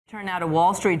Turn now to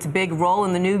Wall Street's big roll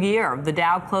in the new year. The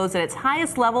Dow closed at its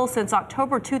highest level since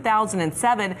October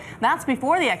 2007. That's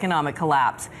before the economic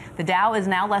collapse. The Dow is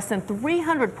now less than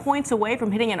 300 points away from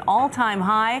hitting an all-time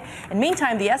high. And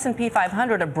meantime, the S&P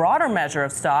 500, a broader measure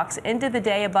of stocks, ended the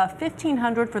day above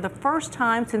 1,500 for the first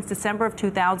time since December of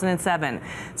 2007.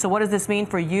 So what does this mean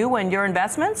for you and your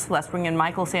investments? Let's bring in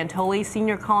Michael Santoli,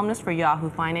 senior columnist for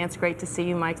Yahoo Finance. Great to see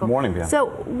you, Michael. Good morning, Ben. So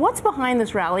what's behind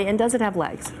this rally, and does it have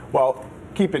legs? Well,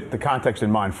 keep the context in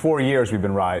mind. 4 years we've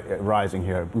been rising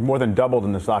here. We've more than doubled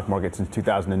in the stock market since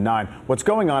 2009. What's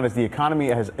going on is the economy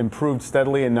has improved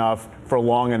steadily enough for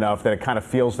long enough that it kind of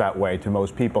feels that way to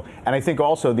most people. And I think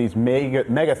also these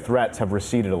mega threats have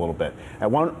receded a little bit. At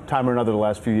one time or another the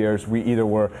last few years, we either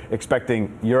were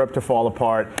expecting Europe to fall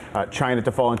apart, China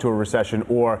to fall into a recession,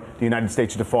 or the United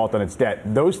States to default on its debt.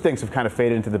 Those things have kind of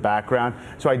faded into the background.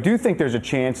 So I do think there's a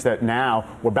chance that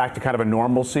now we're back to kind of a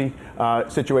normalcy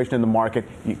situation in the market.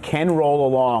 You can roll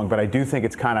along, but I do think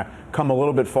it's kind of come a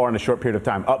little bit far in a short period of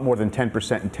time, up more than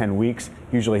 10% in 10 weeks.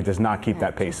 Usually it does not keep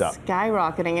that pace up.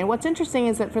 Skyrocketing. And what's interesting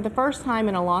is that for the first time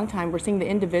in a long time, we're seeing the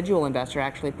individual investor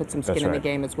actually put some skin in the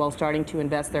game as well, starting to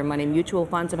invest their money. Mutual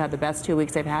funds have had the best 2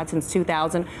 weeks they've had since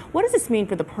 2000. What does this mean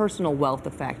for the personal wealth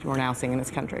effect we're now seeing in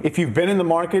this country? If you've been in the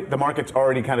market's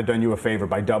already kind of done you a favor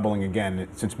by doubling again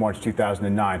since March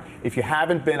 2009. If you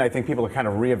haven't been, I think people are kind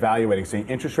of reevaluating, saying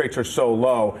interest rates are so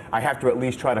low, I have to at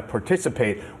least try to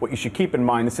participate. What you should keep in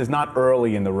mind, this is not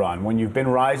early in the run. When you've been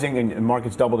rising and the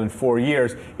market's doubled in 4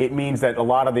 years, it means that a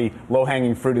lot of the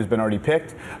low-hanging fruit has been already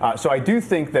picked. So I do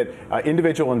think that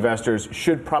individual investors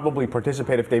should probably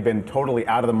participate if they've been totally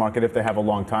out of the market, if they have a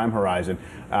long time horizon.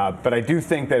 But I do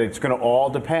think that it's going to all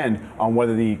depend on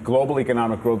whether the global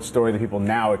economic growth story that people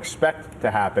now expect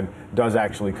to happen does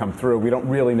actually come through. We don't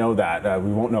really know that.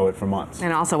 We won't know it for months.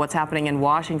 And also what's happening in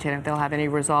Washington, if they'll have any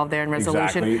resolve there and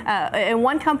resolution. Exactly. And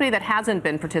one company that hasn't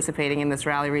been participating in this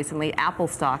rally recently, Apple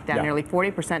stock, down nearly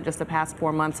 40% just the past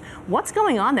 4 months. What's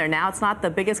going on there now? It's not the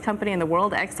biggest company in the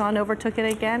world. Exxon overtook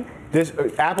it again.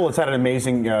 Apple has had an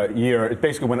amazing year. It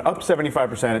basically went up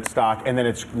 75% its stock, and then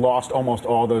it's lost almost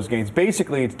all those gains.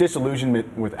 Basically, it's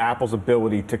disillusionment with Apple's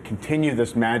ability to continue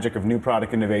this magic of new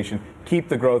product innovation, keep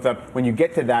the growth up. When you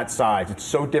get to that size, it's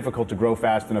so difficult to grow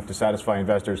fast enough to satisfy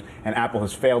investors, and Apple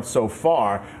has failed so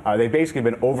far. They've basically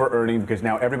been over-earning because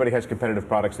now everybody has competitive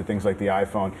products to things like the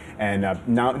iPhone, and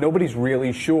now nobody's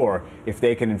really sure if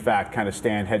they can, in fact, kind of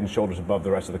stand head and shoulders above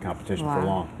the rest of the competition for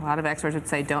long. A lot of experts would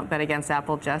say don't bet against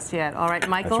Apple just yet. All right,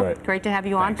 Michael, That's right. Great to have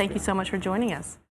you on. Thanks, Thank you so much for joining us.